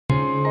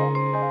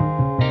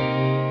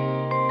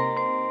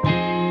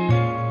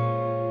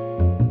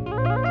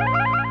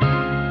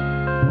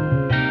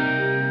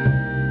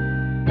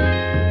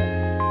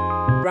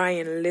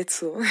saying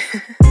little.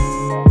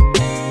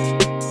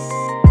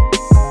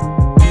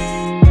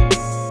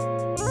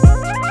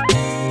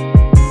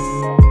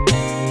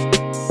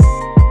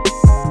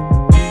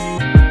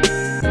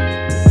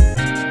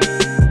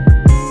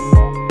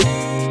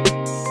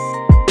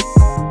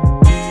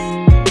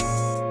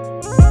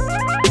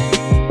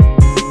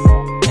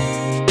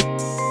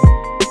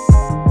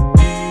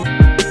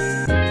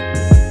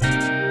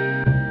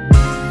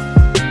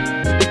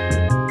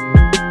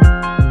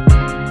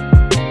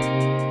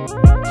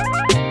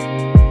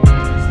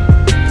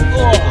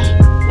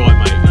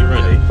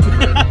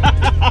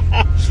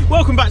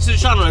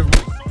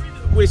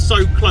 We're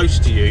so close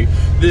to you.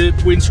 The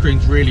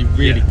windscreen's really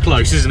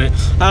close, isn't it?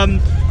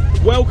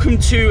 Welcome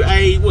to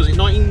a, what was it,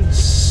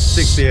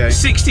 1968?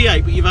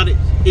 68, but you've had it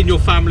in your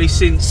family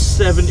since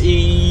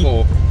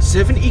 74.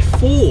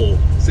 74?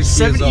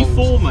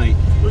 74, mate.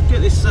 Look,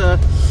 get this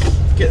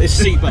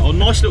seatbelt on.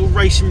 Nice little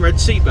racing red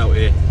seatbelt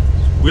here.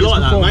 We like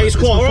that, mate. It's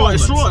quite alright.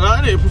 It's right,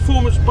 that, isn't it?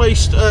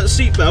 Performance-based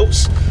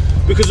seatbelts.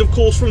 Because, of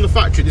course, from the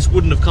factory, this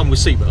wouldn't have come with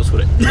seatbelts,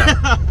 would it? No.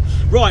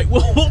 Right,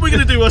 well, what we're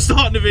going to do while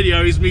starting the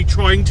video is me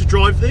trying to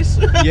drive this.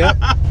 Yeah.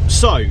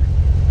 So,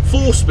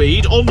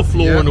 4-speed, on the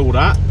floor and all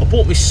that. I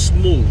bought me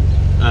small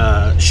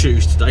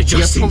shoes today,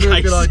 just in case.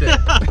 A good idea.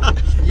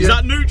 Is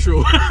that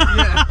neutral?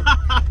 Yeah.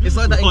 It's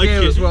like that in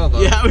gear as well, though.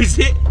 Yeah, is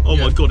it? Oh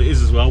my God, it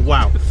is as well.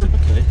 Wow.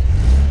 Okay.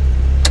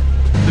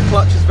 The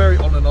clutch is very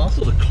on and off.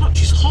 Oh, the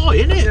clutch is high,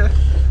 isn't it? Yeah.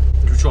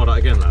 We'll try that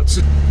again, lads.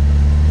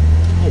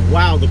 Oh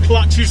wow, the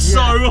clutch is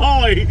so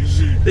high.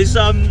 There's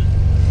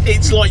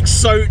it's like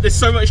there's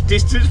so much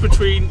distance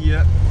between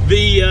the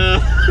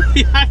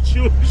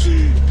actual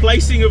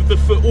placing of the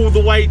foot all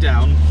the way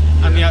down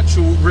and the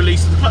actual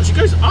release of the clutch. It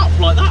goes up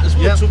like that as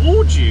well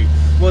towards you.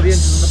 Well, the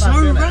engine's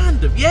on the back, so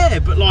random. Yeah,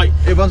 but like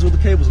it runs all the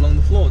cables along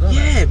the floor,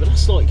 doesn't it? Yeah, but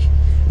that's like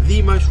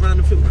the most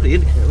random thing. Put the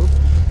indicator on.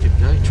 Here we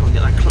go. Try and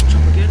get that clutch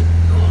up again.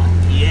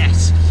 Oh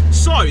yes.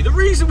 So the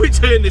reason we're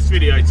doing this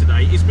video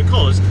today is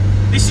because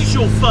this is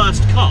your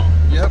first car.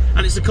 Yep.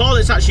 And it's a car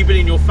that's actually been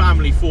in your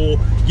family for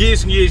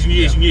years and years and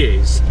years and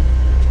years.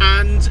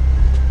 And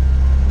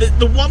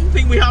the one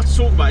thing we have to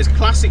talk about is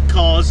classic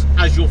cars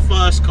as your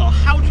first car.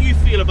 How do you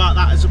feel about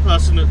that as a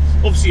person that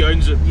obviously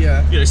owns a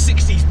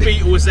 60s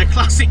Beetle as their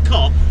classic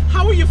car?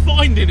 How are you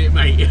finding it,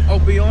 mate? I'll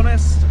be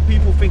honest,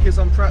 people think it's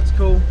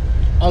unpractical.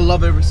 I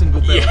love every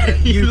single bit of it.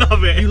 You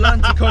love it. You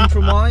learn to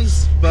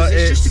compromise, but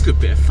it's just a good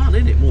bit of fun,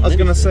 isn't it? I was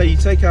going to say, you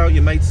take out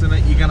your mates in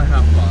it, you're going to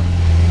have fun.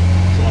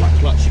 Try that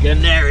clutch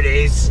again. There it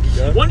is.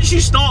 Once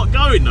you start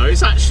going, though,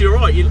 it's actually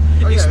alright.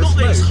 It's not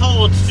that it's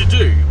hard to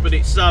do, but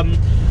it's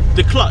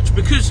the clutch,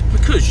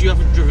 because you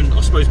haven't driven,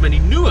 I suppose, many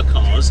newer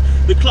cars.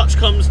 The clutch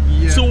comes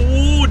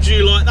towards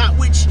you like that,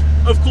 which,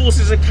 of course,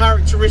 is a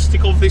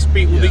characteristic of this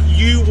Beetle that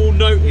you will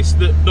notice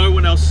that no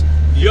one else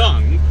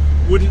young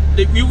wouldn't.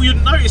 You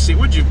wouldn't notice it,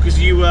 would you? Because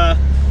you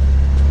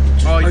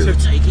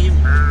take him.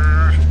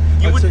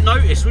 You wouldn't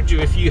notice, would you,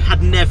 if you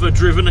had never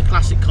driven a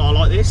classic car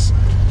like this?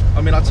 I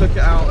mean, I took it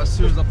out as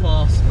soon as I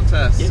passed my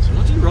test. Yeah,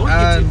 bloody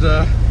right. And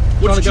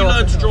what did you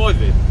learn to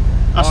drive it?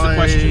 That's the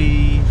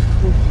question.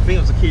 I think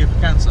it was a Kia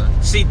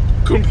Picanto. See,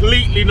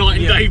 completely night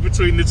and day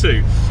between the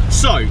two.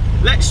 So,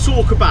 let's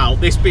talk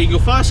about this being your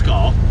first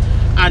car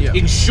and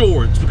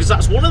insurance, because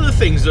that's one of the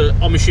things that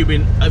I'm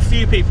assuming a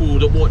few people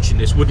that are watching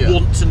this would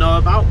want to know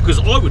about, because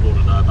I would want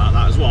to know about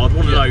that as well. I'd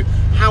want to know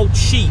how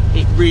cheap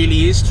it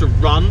really is to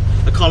run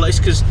a car like this,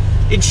 because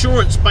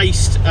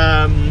insurance-based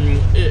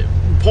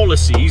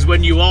policies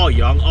when you are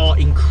young are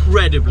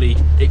incredibly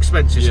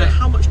expensive. So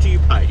how much do you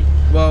pay?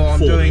 Well, I'm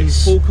doing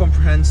full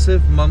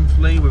comprehensive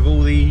monthly with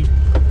all the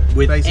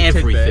basic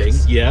everything.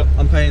 Yeah,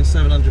 I'm paying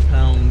 £700.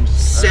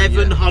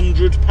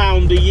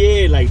 £700 a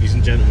year, ladies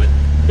and gentlemen.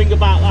 Think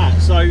about that.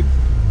 So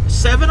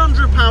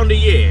 £700 a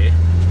year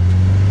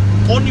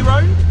on your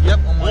own. Yep,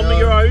 on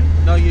your own.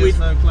 No years,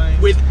 no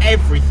claims. With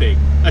everything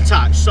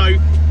attached. So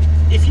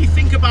if you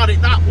think about it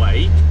that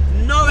way,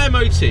 no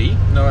MOT.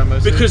 No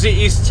MOT. Because it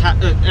is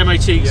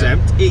MOT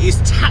exempt. It is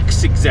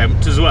tax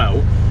exempt as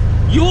well.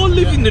 You're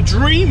living the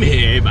dream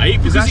here,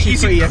 mate, because it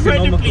is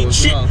incredibly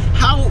cheap. Well.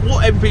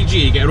 What MPG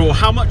you get, or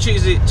how much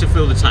is it to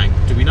fill the tank?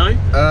 Do we know?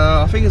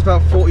 I think it's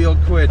about 40 odd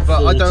quid,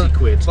 but I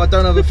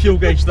don't have a fuel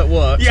gauge that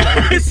works.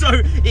 Yeah, so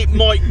it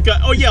might go.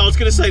 Oh yeah, I was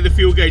going to say the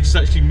fuel gauge is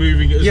actually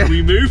moving as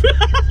we move.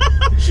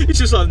 It's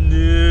just like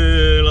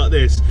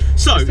this.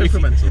 So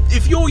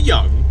if you're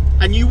young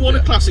and you want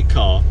a classic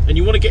car and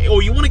you want to get,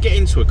 or you want to get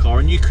into a car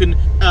and you can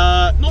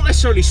not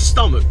necessarily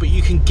stomach, but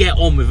you can get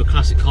on with a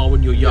classic car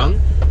when you're young.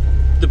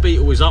 The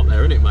Beetle is up there,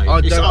 isn't it, mate?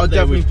 I'd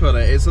definitely put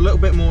it. It's a little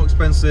bit more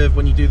expensive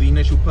when you do the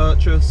initial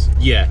purchase.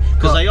 Yeah,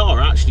 because they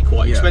are actually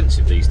quite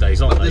expensive these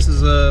days, aren't they? This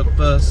is the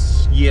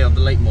first year of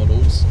the late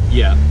models.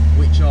 Yeah.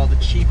 Which are the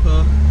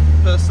cheaper,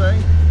 per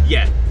se.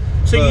 Yeah.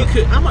 So you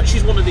could. How much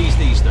is one of these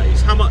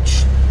days? How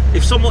much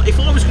If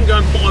I was going to go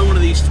and buy one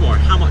of these tomorrow,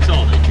 how much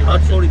are they? Do you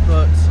I'd reckon? probably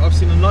I've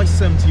seen a nice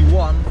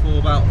 71 for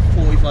about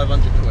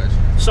 4,500 quid.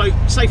 So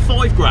say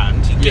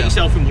 £5,000, you can get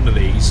yourself in one of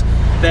these.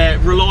 They're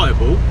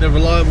reliable. They're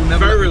reliable,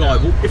 never very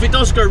reliable. If it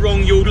does go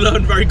wrong, you'll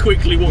learn very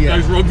quickly what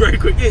goes wrong very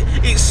quick.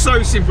 It's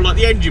so simple. Like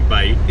the engine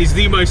bay is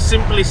the most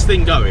simplest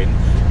thing going.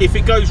 If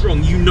it goes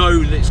wrong, you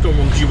know that it's gone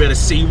wrong because you'll be able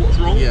to see what's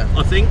wrong.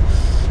 I think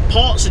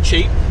parts are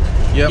cheap.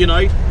 You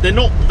know, they're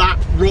not that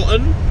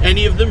rotten,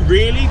 any of them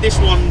really. This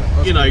one,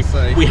 you know,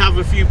 we have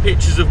a few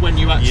pictures of when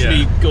you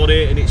actually got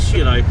it, and it's,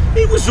 you know,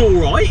 it was all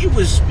right. It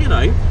was, you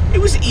know, it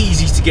was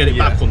easy to get it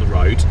back on the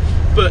road,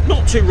 but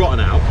not too rotten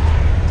out.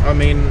 I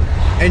mean,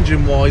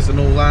 engine-wise and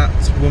all that,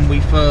 when we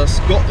first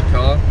got the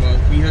car, well,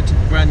 we had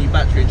a brand new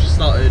battery and she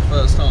started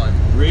first time.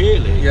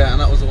 Really? Yeah, and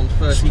that was on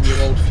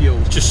 13-year-old fuel.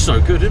 It's just so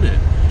good, isn't it?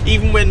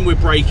 Even when we're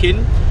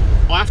braking,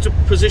 I have to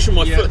position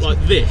my foot like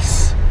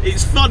this.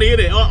 It's funny, isn't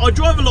it? I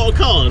drive a lot of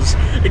cars,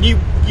 and you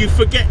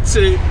forget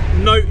to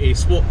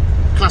notice what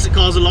classic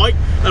cars are like,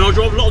 and I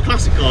drive a lot of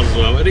classic cars as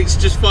well, and it's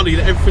just funny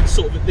that everything's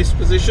sort of at this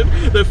position.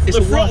 The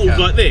throttle's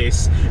like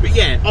this, but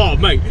yeah, oh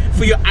mate,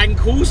 for your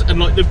ankles and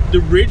like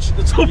the ridge at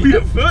the top of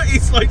your foot,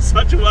 it's like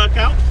such a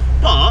workout,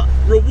 but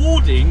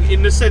rewarding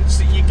in the sense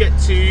that you get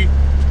to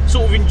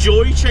sort of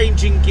enjoy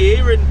changing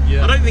gear, and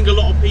I don't think a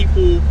lot of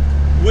people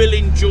will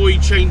enjoy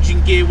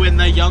changing gear when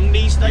they're young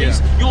these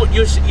days.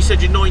 You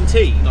said you're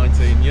 19.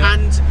 19, yeah.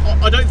 And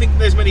I don't think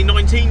there's many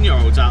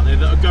 19-year-olds out there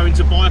that are going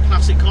to buy a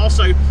classic car,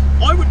 so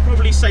I would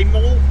probably say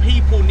more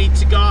people need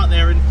to go out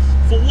there and,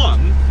 for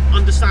one,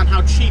 understand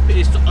how cheap it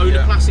is to own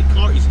a classic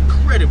car. It's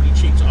incredibly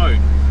cheap to own.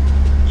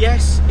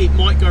 Yes, it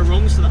might go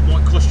wrong, so that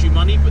might cost you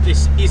money, but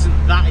this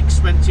isn't that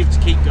expensive to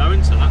keep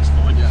going, so that's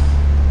fine.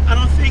 And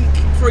I think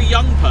for a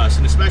young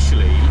person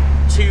especially,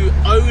 to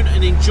own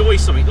and enjoy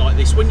something like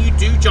this, when you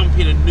do jump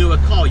in a newer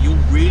car, you'll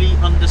really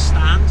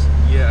understand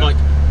like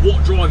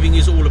what driving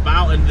is all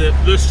about, and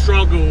the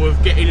struggle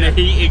of getting the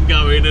heating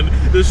going, and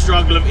the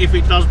struggle of, if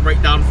it does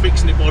break down,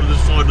 fixing it by the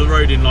side of the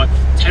road in like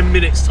 10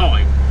 minutes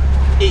time.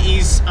 It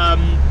is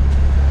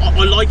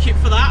I like it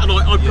for that, and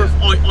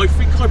I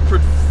think I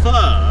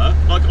prefer,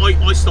 like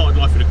I started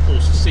life in a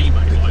Corsa C,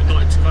 mate,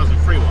 like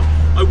 2003 one.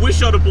 I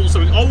wish I'd have bought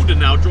something older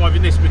now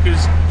driving this,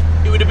 because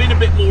it would have been a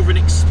bit more of an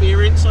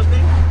experience, I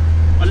think.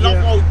 I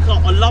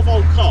love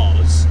old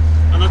cars,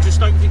 and I just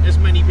don't think there's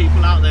many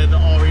people out there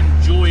that are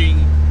enjoying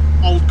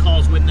old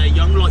cars when they're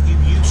young like you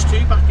used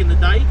to back in the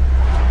day.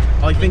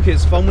 I think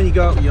it's fun when you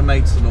go out with your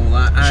mates and all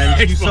that,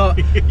 and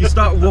you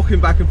start walking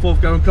back and forth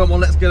going, come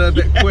on, let's get a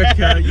bit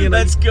quicker, you know.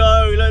 Let's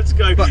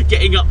go. But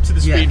getting up to the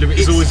speed limit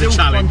is always a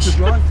challenge. It's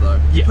still fun to drive though.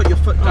 You put your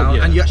foot down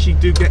and you actually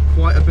do get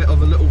quite a bit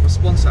of a little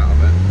response out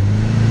of it.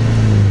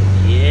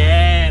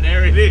 Yeah,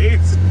 there it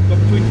is. But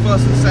between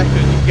first and second,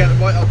 you get it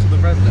right up to the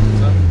rev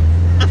limiter.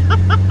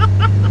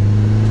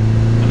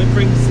 And it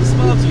brings the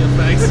smile to your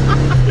face.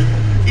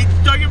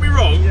 Don't get me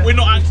wrong, we're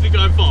not actually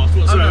going fast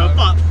whatsoever,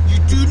 but you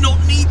do not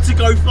need to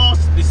go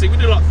fast in this thing. We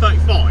do like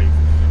 35,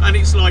 and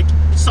it's like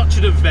such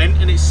an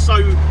event, and it's so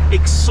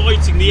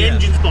exciting. The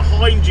engine's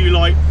behind you,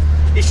 like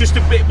it's just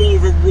a bit more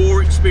of a raw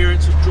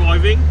experience of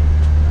driving.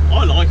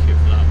 I like it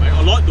for that, mate.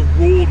 I like the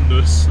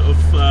rawness of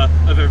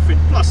everything.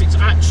 Plus, it's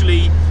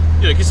actually,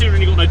 you know,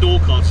 considering you've got no door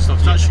cards and stuff,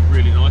 it's actually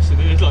really nice in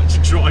here, like to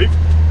drive.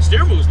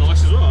 Steering wheel's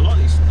nice as well. I like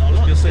these. I was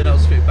going to say that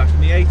was fitted back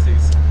in the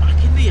 80s.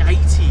 Back in the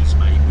 80s,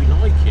 mate. We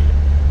like it.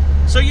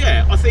 So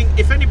yeah, I think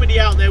if anybody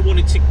out there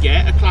wanted to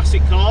get a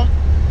classic car,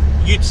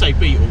 you'd say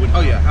Beetle, wouldn't you?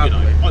 Oh yeah,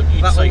 happily. You know,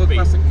 you'd say Beetle.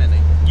 Classic Mini.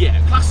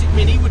 Yeah, Classic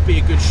Mini would be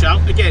a good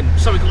shout. Again,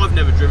 something I've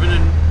never driven,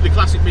 and the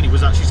Classic Mini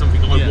was actually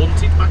something I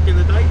wanted back in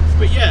the day.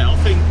 But yeah, I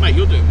think, mate,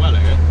 you're doing well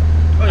here.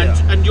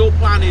 And your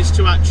plan is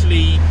to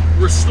actually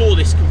restore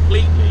this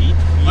completely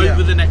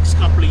over the next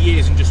couple of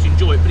years and just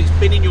enjoy it. But it's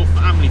been in your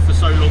family for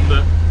so long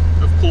that,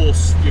 of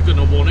course, you're going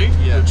to want to,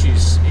 which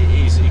is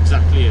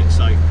exactly it.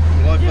 So,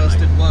 well, I first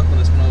did work on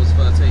this when I was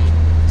 13.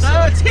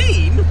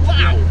 13?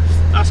 Wow,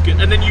 that's good.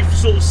 And then you've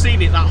sort of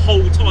seen it that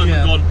whole time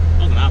and gone,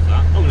 I'm going to have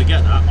that, I'm going to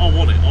get that, I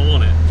want it.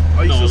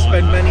 I used to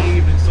spend many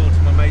evenings talking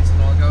to my mates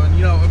and I going,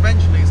 you know,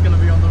 eventually it's going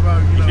to be on the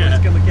road, you know,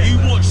 it's going to get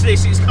there. Watch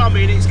this, it's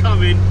coming,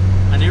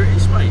 and here it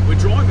is, mate. We're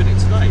driving it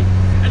today.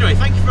 Anyway,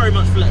 thank you very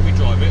much for letting me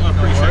drive it. I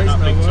appreciate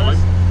that big time.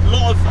 A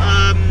lot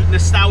of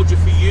nostalgia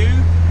for you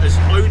as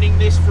owning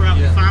this throughout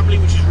your family,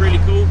 which is really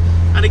cool.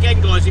 And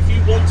again, guys, if you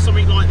want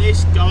something like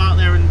this, go out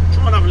there and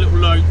try and have a little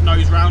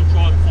nose round,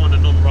 try and find a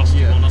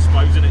non-rusty one, I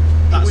suppose, isn't it?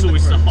 That's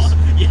always hard.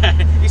 Yeah,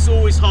 it's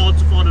always hard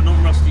to find a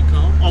non-rusty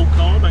old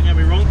car, don't get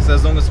me wrong. So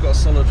as long as it's got a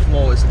solid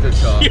floor, it's a good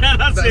car. Yeah,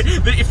 that's it.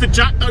 If the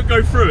jack don't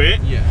go through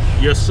it,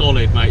 you're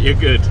solid, mate, you're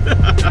good.